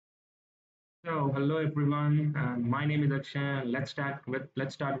So, hello everyone, and my name is Akshay. Let's start with the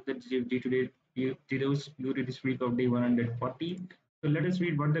GFG today's duty this week of day 140. So let us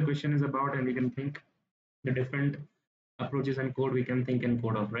read what the question is about, and we can think the different approaches and code we can think and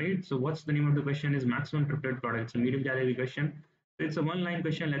code of, right? So what's the name of the question is maximum triplet product. It's a medium category question. So it's a one-line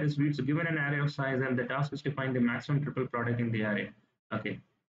question. Let us read. So given an array of size, and the task is to find the maximum triple product in the array. Okay.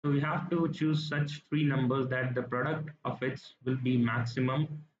 So we have to choose such three numbers that the product of it will be maximum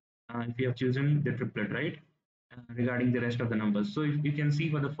if you have chosen the triplet, right? Regarding the rest of the numbers. So if you can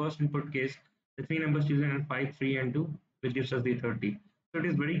see for the first input case, the three numbers chosen are 5, 3, and 2, which gives us the 30. So it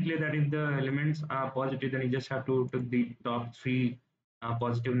is very clear that if the elements are positive, then you just have to take the top three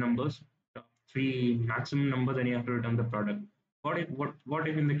positive numbers, top three maximum numbers, and you have to return the product. What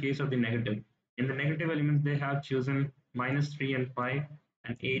if in the case of the negative? In the negative elements, they have chosen minus 3 and 5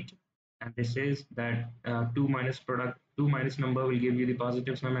 and 8, and this says that 2 minus number will give you the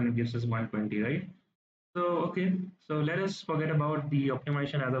positive sum and it gives us 120, right? So okay, so let us forget about the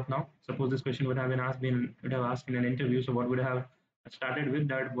optimization as of now. Suppose this question would have asked in an interview. So what would have started with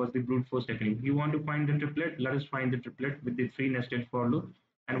that was the brute force technique. You want to find the triplet, let us find the triplet with the three nested for loop.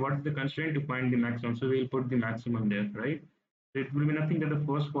 And what is the constraint to find the maximum? So we'll put the maximum there, right? So it will be nothing that the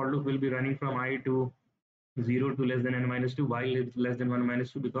first for loop will be running from I to 0 to less than n minus 2. While it's less than 1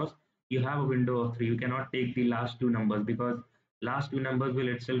 minus 2? Because you have a window of 3. You cannot take the last two numbers because last two numbers will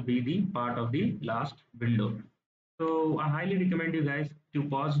itself be the part of the last window. So I highly recommend you guys to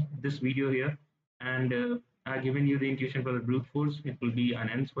pause this video here, and I've given you the intuition for the brute force. It will be an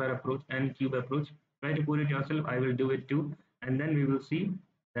n square approach, n cube approach. Try to put it yourself. I will do it too, and then we will see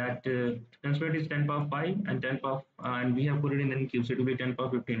that constraint is 10 power 5 and 10 power, and we have put it in n cube, so it will be 10 power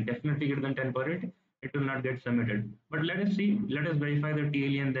 15. Definitely greater than 10 power 8. It will not get submitted. But let us see. Let us verify the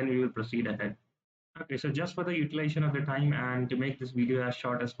TLE, and then we will proceed ahead. Okay, so just for the utilization of the time and to make this video as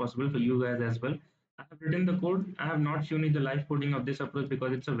short as possible for you guys as well, I have written the code. I have not shown you the live coding of this approach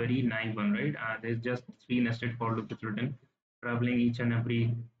because it's a very naive one, right? There's just three nested for loops written, traveling each and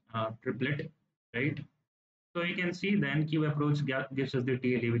every triplet, right? So you can see the NQ approach gives us the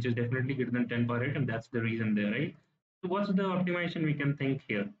TLE, which is definitely greater than 10 power 8, and that's the reason there, right? So what's the optimization we can think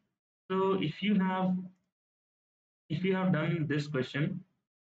here? So if you have done this question,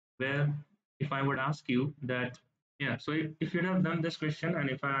 where if I would ask you that, yeah, so if you'd have done this question, and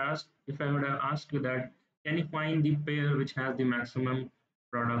if I would have asked you that, can you find the pair which has the maximum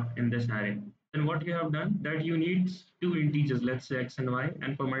product in this array? Then what you have done that you need two integers, let's say x and y,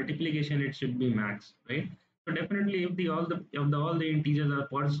 and for multiplication it should be max, right? So definitely if all the integers are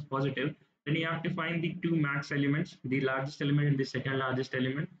positive, then you have to find the two max elements, the largest element and the second largest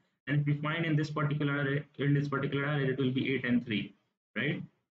element. And if you find in this particular array, it will be 8 and 3, right?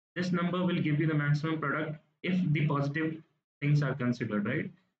 This number will give you the maximum product if the positive things are considered,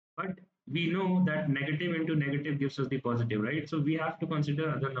 right? But we know that negative into negative gives us the positive, right? So we have to consider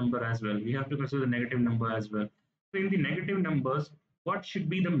other number as well. We have to consider the negative number as well. So in the negative numbers, what should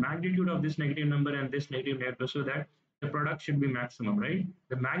be the magnitude of this negative number and this negative number so that the product should be maximum, right?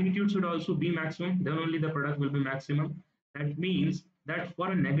 The magnitude should also be maximum, then only the product will be maximum. That means that for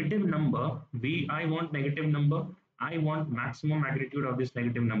a negative number, I want negative number, I want maximum magnitude of this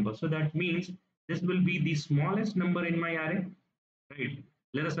negative number. So that means this will be the smallest number in my array, right?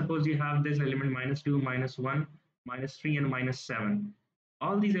 Let us suppose you have this element minus 2, minus 1, minus 3, and minus 7.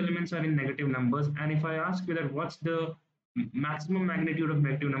 All these elements are in negative numbers. And if I ask you that what's the maximum magnitude of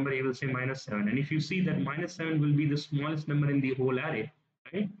negative number, you will say minus 7. And if you see that minus 7 will be the smallest number in the whole array,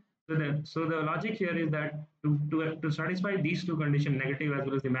 right? So the logic here is that to satisfy these two conditions, negative as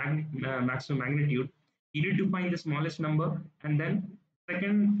well as the maximum magnitude, you need to find the smallest number, and then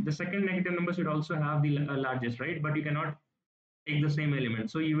the second negative number should also have the largest, right? But you cannot take the same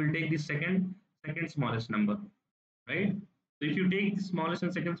element. So you will take the second smallest number, right? So if you take the smallest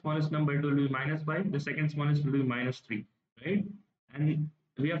and second smallest number, it will be minus 5. The second smallest will be minus 3, right? And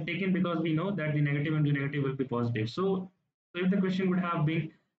we have taken because we know that the negative into negative will be positive. So if the question would have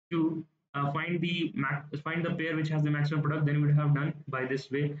been to find the pair which has the maximum product, then we would have done by this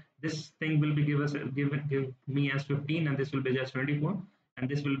way. This thing will be give me as 15, and this will be just 24, and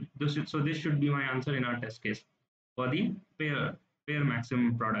this should be my answer in our test case for the pair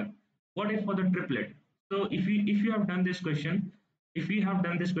maximum product. What if for the triplet? So if you have done this question, if you have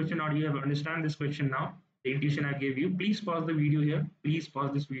done this question or you have understand this question now, the intuition I gave you, please pause the video here. Please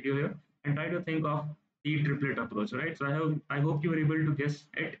pause this video here and try to think of the triplet approach, right? So I hope you were able to guess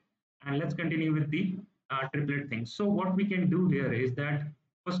it, and let's continue with the triplet thing. So what we can do here is that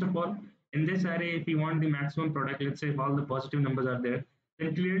first of all, in this array, if we want the maximum product, let's say if all the positive numbers are there,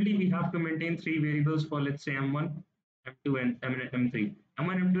 then clearly we have to maintain three variables for, let's say, m1, m2, and m3. M1,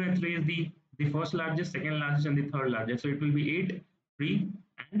 m2, and 3 is the first largest, second largest, and the third largest. So it will be 8, 3,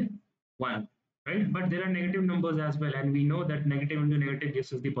 and 1, right? But there are negative numbers as well, and we know that negative into negative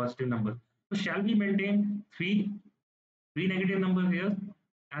gives us the positive number. So shall we maintain three negative numbers here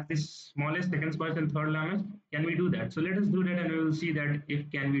as the smallest, second smallest, and third largest? Can we do that? So let us do that, and we will see that if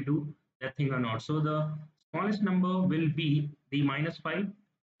can we do that thing or not. So the smallest number will be the -5,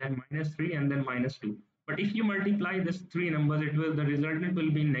 then -3, and then -2. But if you multiply this three numbers, the resultant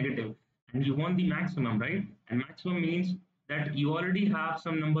will be negative, and you want the maximum, right? And maximum means that you already have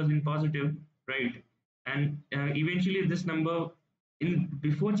some numbers in positive, right? And eventually this number, in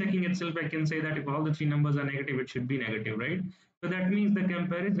before checking itself, I can say that if all the three numbers are negative, it should be negative, right? So that means the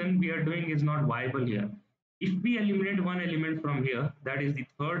comparison we are doing is not viable here. If we eliminate one element from here, that is the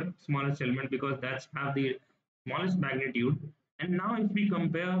third smallest element, because that's have the smallest magnitude. And now if we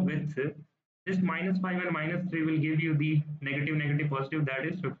compare with this -5 and -3 will give you the negative, negative, positive, that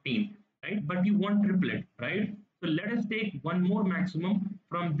is 15, right? But you want triplet, right? So let us take one more maximum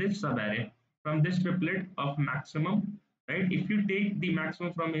from this subarray, from this triplet of maximum, right? If you take the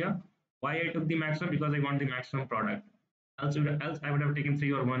maximum from here, why I took the maximum? Because I want the maximum product. Else I would have taken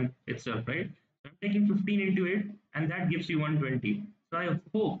 3 or 1 itself, right? So I'm taking 15 into 8, and that gives you 120. So I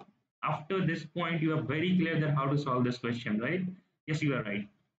hope after this point you are very clear that how to solve this question, right? Yes, you are right.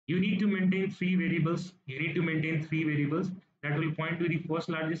 You need to maintain three variables. You need to maintain three variables that will point to the first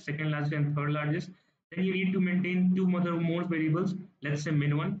largest, second largest, and third largest. Then you need to maintain two more variables. Let's say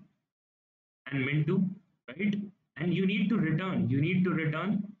min1 and min2, right? And you need to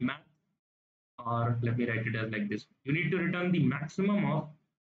return math, or let me write it as like this. You need to return the maximum of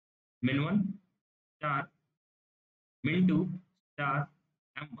min1 star min2 star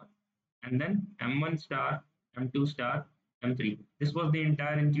m1, and then m1 star m2 star m3. This was the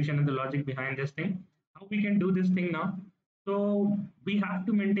entire intuition and the logic behind this thing. How we can do this thing now? So we have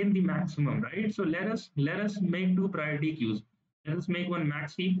to maintain the maximum, right? So let us make two priority queues. Let us make one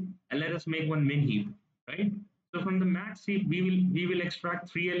max heap and let us make one min heap, right? So from the max heap, we will extract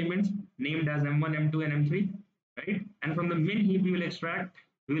three elements named as m1, m2, and m3, right? And from the min heap, we will extract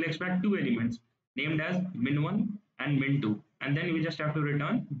two elements named as min1 and min2, and then we just have to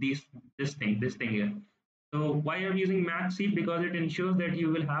return this thing here. So why are we using max heap? Because it ensures that you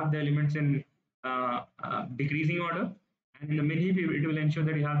will have the elements in decreasing order, and in the min heap it will ensure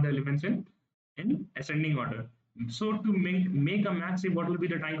that you have the elements in ascending order. So to make a max heap, what will be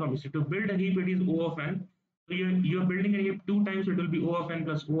the time complexity? To build a heap, it is O of n. So you're building a heap two times, so it will be O of n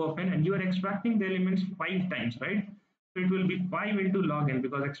plus O of n, and you are extracting the elements five times, right? So it will be 5 into log n,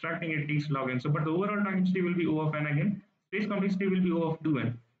 because extracting it takes log n. So but the overall time complexity will be O of n again. Space complexity will be O of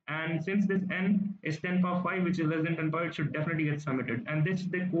 2n. And since this n is 10 power 5, which is less than 10 power, it should definitely get submitted. And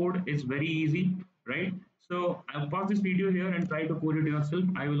the code is very easy, right? So I'll pause this video here and try to code it yourself.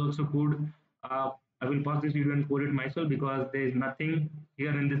 I will also code, I will pause this video and code it myself, because there is nothing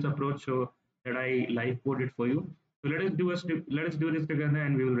here in this approach so that I live code it for you. So let us do this together,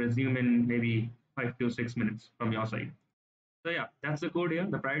 and we will resume in maybe 5 to 6 minutes from your side. So yeah, that's the code here.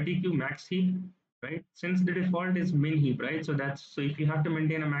 The priority queue max heap, right? Since the default is min heap, right? So if you have to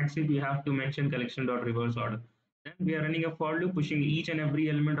maintain a max heap, you have to mention collection dot reverse order. Then we are running a for loop, pushing each and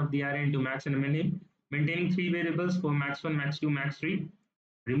every element of the array into max and min heap, maintaining three variables for max1, max2, max3.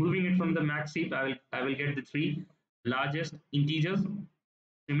 Removing it from the max heap, I will get the three largest integers.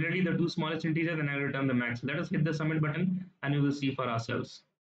 Similarly, the two smallest integers, and I will return the max. Let us hit the submit button, and we will see for ourselves.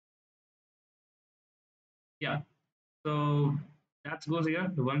 Yeah. So that goes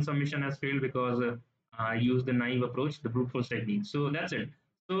here. The one submission has failed because I used the naive approach, the brute force technique. So that's it.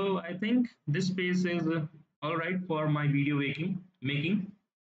 So I think this space is all right for my video making.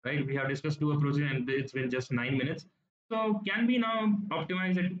 Right? We have discussed two approaches, and it's been just 9 minutes. So can we now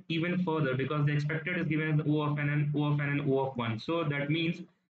optimize it even further, because the expected is given as O of n and O of n and O of 1. So that means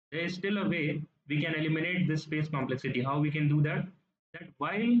there is still a way we can eliminate this space complexity. How we can do that? That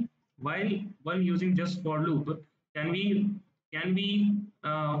while using just for loop, can we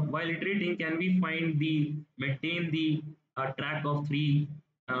while iterating, can we maintain the track of three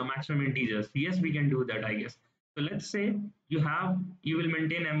maximum integers? Yes, we can do that, I guess. So let's say you will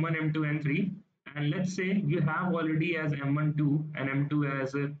maintain m1, m2, and 3, and let's say you have already as m1 2 and m2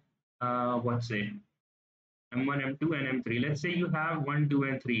 as what say m1, m2, and m3. Let's say you have 1, 2,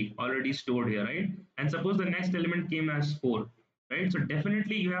 and 3 already stored here, right? And suppose the next element came as 4, right? So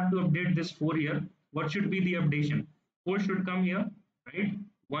definitely you have to update this 4 here. What should be the updation? 4 should come here, right?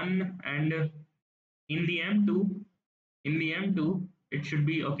 1, and in the m2 it should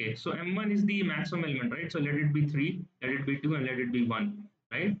be okay. So m1 is the maximum element, right? So let it be 3, let it be 2, and let it be 1,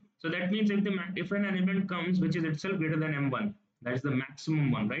 right? So that means if an element comes which is itself greater than m1, that is the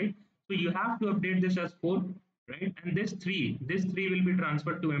maximum one, right? So you have to update this as 4, right? And this three will be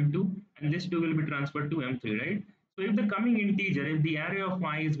transferred to M2, and this 2 will be transferred to M3, right? So if the coming integer, if the array of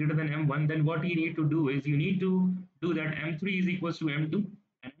I is greater than M1, then what you need to do is you need to do that M3 is equals to M2,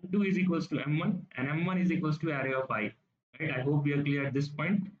 and M2 is equals to M1, and M1 is equals to array of I, right? I hope we are clear at this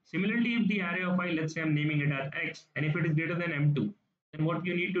point. Similarly, if the array of I, let's say I'm naming it as X, and if it is greater than M2, then what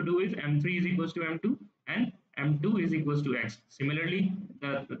you need to do is M3 is equals to M2 and M2 is equals to X. Similarly,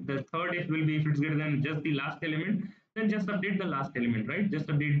 the third if will be if it's greater than just the last element, then just update the last element, right? Just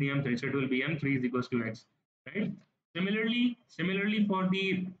update the M3. So it will be M3 is equals to X, right? Similarly for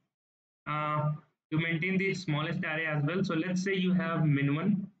the uh, to maintain the smallest array as well. So let's say you have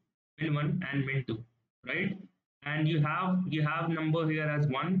min1 and min2, right? And you have number here as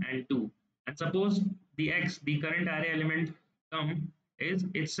 1 and 2. And suppose the x, the current array element term is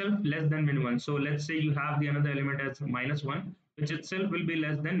itself less than min1. So let's say you have the another element as -1, which itself will be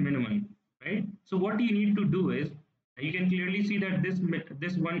less than min1, right? So what you need to do is you can clearly see that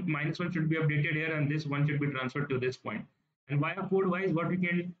this one -1 should be updated here and this one should be transferred to this point. And via code wise, what you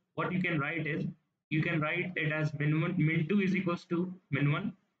can write is you can write it as min2 is equals to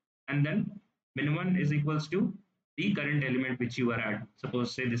min1, and then min1 is equals to the current element which you are at.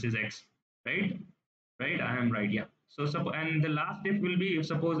 Suppose say this is x, right? Right, I am right, yeah. So and the last if will be if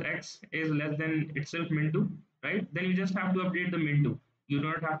suppose x is less than itself min2, right? Then you just have to update the min2. You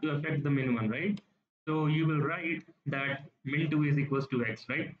don't have to affect the min1, right? So you will write that min2 is equals to x,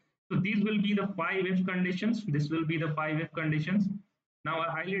 right? So these will be the 5 if conditions. This will be the 5 if conditions. Now I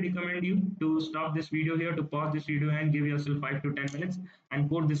highly recommend you to stop this video here, to pause this video and give yourself 5 to 10 minutes and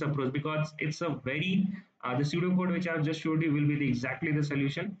code this approach, because it's a very the pseudocode which I've just showed you will be exactly the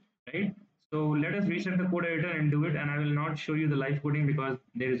solution, right? So let us reset the code editor and do it. And I will not show you the live coding because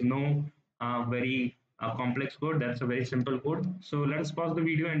there is no very complex code. That's a very simple code. So let us pause the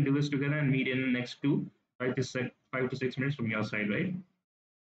video and do this together and meet in the next 5 to 6 minutes from your side, right?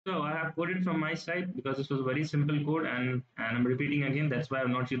 So I have coded from my side because this was a very simple code, and I'm repeating again. That's why I've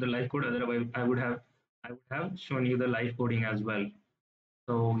not shown the live code. Otherwise, I would have shown you the live coding as well.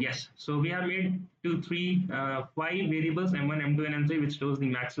 So yes, so we have made 5 variables M1, M2, and M3, which stores the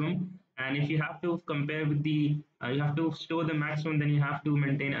maximum. And if you have to compare with you have to store the maximum, then you have to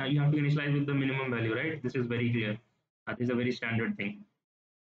initialize with the minimum value, right? This is very clear. This is a very standard thing.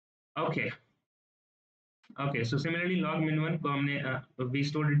 Okay, okay. So similarly, log min1, we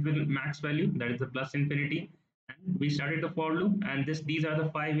stored it with max value, that is the plus infinity, and we started the for loop. And these are the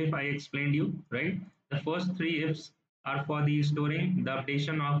 5 if I explained you, right? The first 3 ifs are for the storing the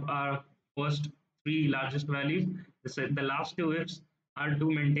updation of our first 3 largest values. The last 2 ifs are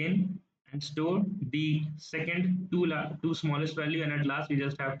to maintain and store the second two smallest value, and at last we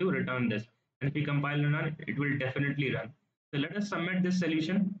just have to return this. And if we compile and run, it will definitely run. So let us submit this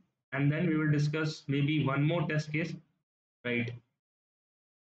solution, and then we will discuss maybe one more test case, right?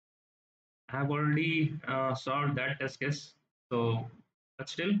 I have already solved that test case. So, but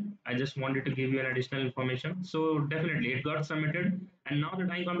still, I just wanted to give you an additional information. So definitely it got submitted, and now the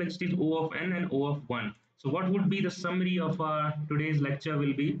time complexity is O of n and O of 1. So what would be the summary of our today's lecture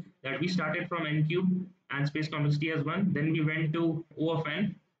will be that we started from n cube and space complexity as 1, then we went to O of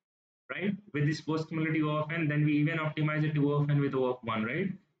n, right? With this post cumulative O of n, then we even optimize it to O of n with O of 1,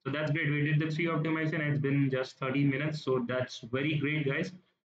 right? So that's great. We did the 3 optimization. It's been just 30 minutes. So that's very great, guys.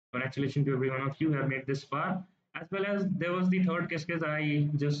 Congratulations to every one of you who have made this far. As well as there was the third case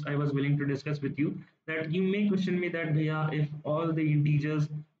I was willing to discuss with you, that you may question me that Bhaiya, if all the integers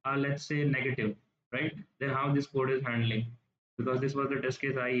are, let's say, negative, right? Then how this code is handling? Because this was the test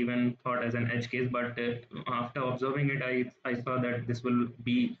case I even thought as an edge case, but after observing it, I saw that this will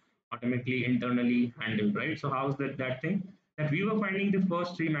be automatically internally handled, right? So how's that thing? That we were finding the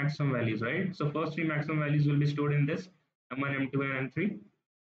first 3 maximum values, right? So first 3 maximum values will be stored in this M1, M2, and M3,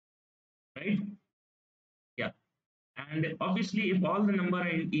 right? Yeah. And obviously, if all the number are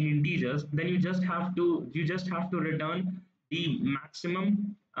in integers, then you just have to return the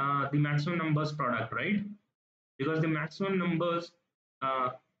maximum numbers product, right? Because the maximum numbers uh,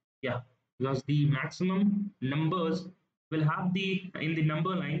 yeah, because the maximum numbers will have in the number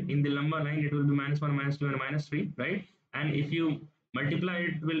line it will be -1, -2, and -3, right? And if you multiply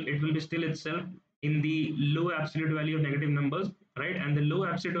it, it will be still itself in the low absolute value of negative numbers, right? And the low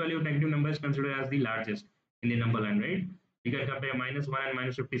absolute value of negative number is considered as the largest in the number line, right? You can compare -1 and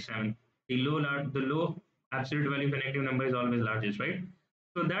 -57. The low absolute value of a negative number is always largest, right?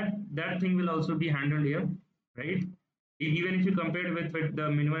 So that thing will also be handled here, right? Even if you compare it with the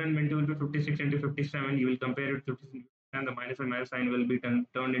min1 and min2 will be 56 into 57, you will compare it to 56, and the minus and minus sign will be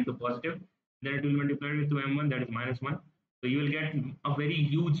turned into positive. Then it will multiply with to m1, that is -1. So you will get a very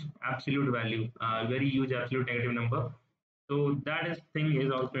huge absolute value, very huge absolute negative number. So that is thing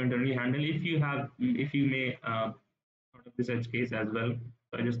is also internally handled if you have, if you may thought of this edge case as well.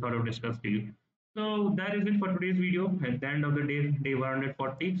 So I just thought of discuss to you. So that is it for today's video. At the end of the day, day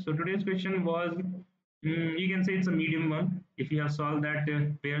 140. So today's question was, you can say it's a medium one. If you have solved that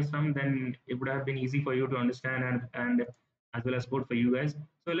pair sum, then it would have been easy for you to understand and as well as code for you guys.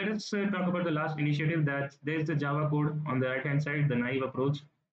 So let us talk about the last initiative. That there's the Java code on the right hand side, the naive approach,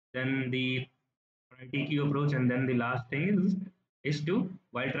 then the TQ approach, and then the last thing is to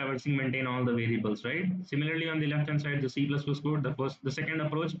while traversing maintain all the variables, right? Similarly, on the left hand side, the C++ code, the second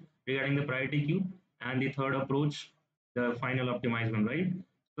approach regarding the priority queue, and the third approach, the final optimized one, right?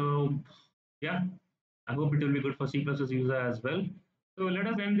 So yeah, I hope it will be good for C++ user as well. So let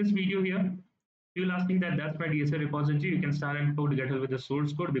us end this video here. If you're asking that that's my DSL repository, you can start and code GitHub with the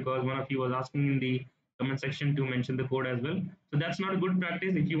source code, because one of you was asking in the comment section to mention the code as well. So that's not a good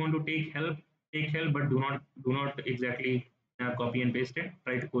practice. If you want to take help, but do not exactly copy and paste it.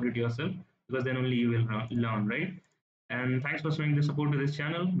 Try to code it yourself, because then only you will learn, right? And thanks for showing the support to this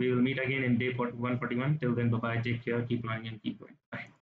channel. We will meet again in day 141. Till then, bye bye. Take care. Keep learning and keep going. Bye.